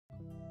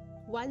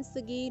Once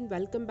again,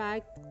 welcome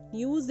back.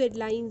 News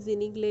headlines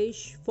in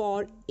English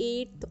for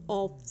 8th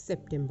of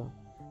September.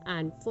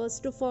 And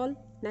first of all,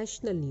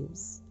 national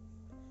news.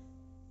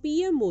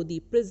 PM Modi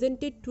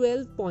presented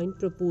 12-point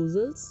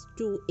proposals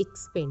to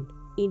expand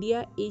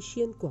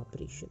India-Asian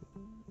cooperation.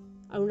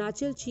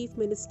 Arunachal Chief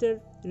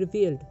Minister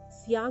revealed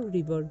Siang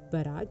River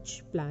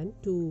barrage plan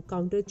to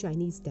counter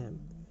Chinese dam.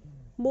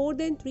 More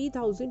than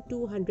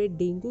 3,200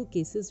 dengue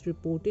cases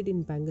reported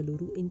in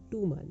Bengaluru in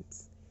 2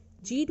 months.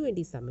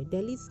 G20 summit,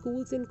 Delhi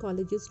schools and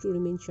colleges to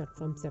remain shut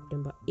from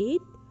September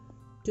 8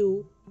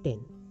 to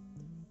 10.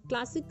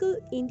 Classical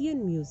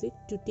Indian music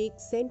to take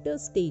center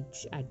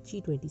stage at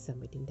G20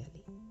 summit in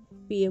Delhi.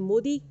 PM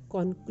Modi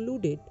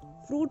concluded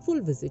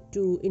fruitful visit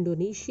to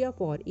Indonesia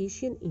for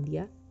Asian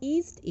India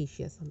East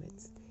Asia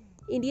summits.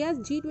 India's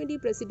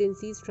G20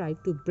 presidency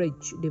strive to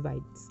bridge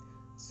divides,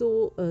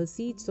 so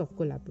seeds of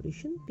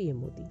collaboration, PM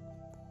Modi.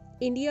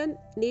 Indian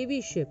Navy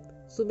ship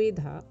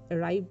Sumedha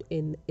arrived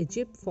in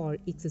Egypt for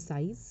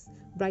exercise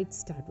Bright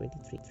Star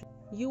 23.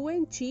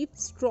 UN chief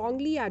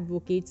strongly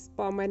advocates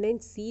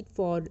permanent seat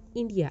for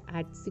India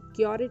at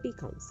Security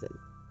Council.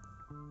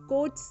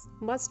 Courts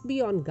must be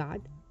on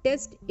guard,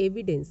 test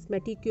evidence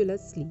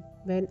meticulously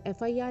when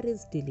FIR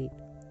is delayed.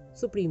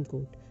 Supreme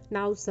Court.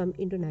 Now some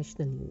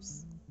international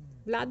news.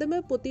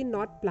 Vladimir Putin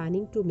not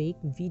planning to make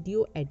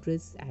video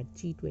address at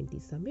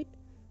G20 summit.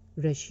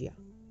 Russia.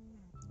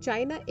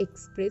 China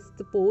expressed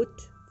support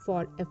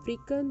for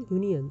African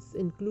Union's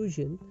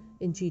inclusion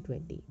in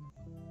G20.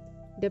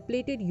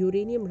 Depleted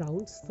uranium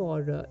rounds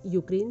for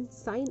Ukraine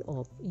sign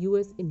of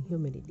US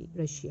inhumanity.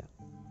 Russia.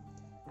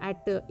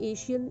 At the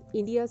Asian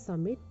India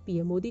Summit,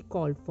 PM Modi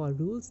called for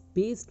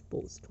rules-based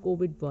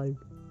post-COVID world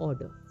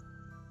order.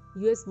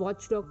 US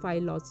watchdog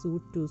file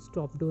lawsuit to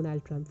stop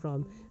Donald Trump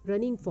from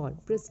running for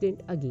president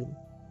again.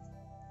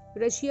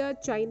 Russia,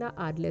 China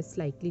are less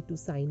likely to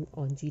sign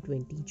on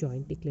G20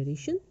 joint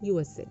declaration,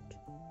 US said.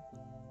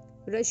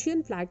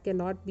 Russian flag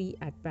cannot be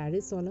at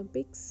Paris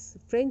Olympics,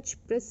 French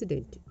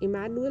President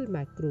Emmanuel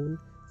Macron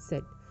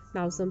said.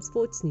 Now some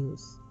sports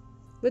news.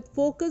 With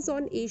focus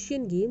on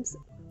Asian Games,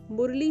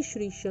 Murali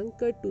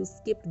Srishankar to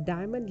skip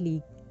Diamond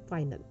League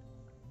final.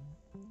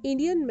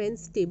 Indian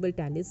men's table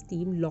tennis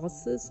team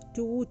losses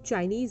to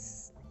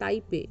Chinese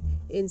Taipei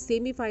in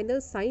semi-final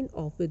sign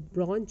off with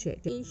bronze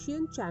at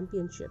Asian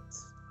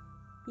Championships.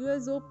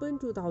 US Open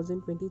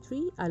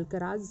 2023,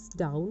 Alcaraz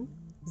down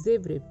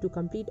Zverev to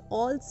complete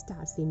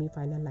all-star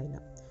semi-final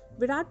lineup.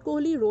 Virat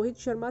Kohli, Rohit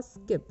Sharma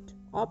skipped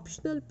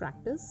optional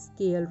practice.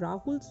 KL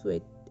Rahul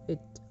sweat it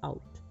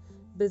out.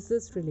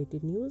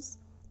 Business-related news.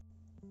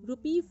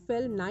 Rupee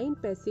fell 9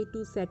 paise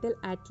to settle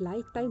at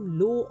lifetime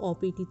low of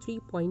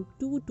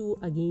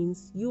 83.22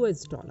 against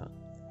US dollar.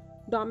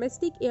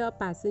 Domestic air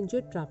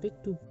passenger traffic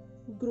to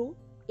grow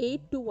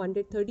 8 to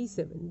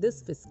 137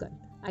 this fiscal.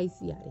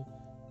 ICRA.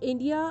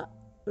 India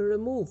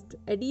removed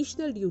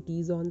additional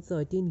duties on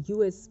certain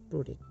US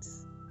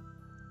products.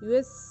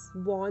 US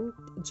want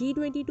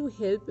G20 to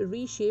help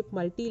reshape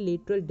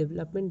multilateral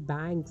development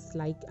banks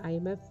like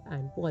IMF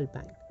and World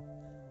Bank.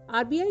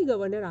 RBI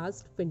governor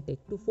asked fintech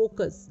to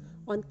focus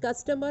on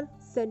customer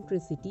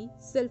centricity,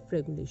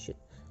 self-regulation.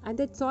 And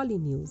that's all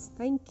in news.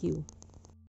 Thank you.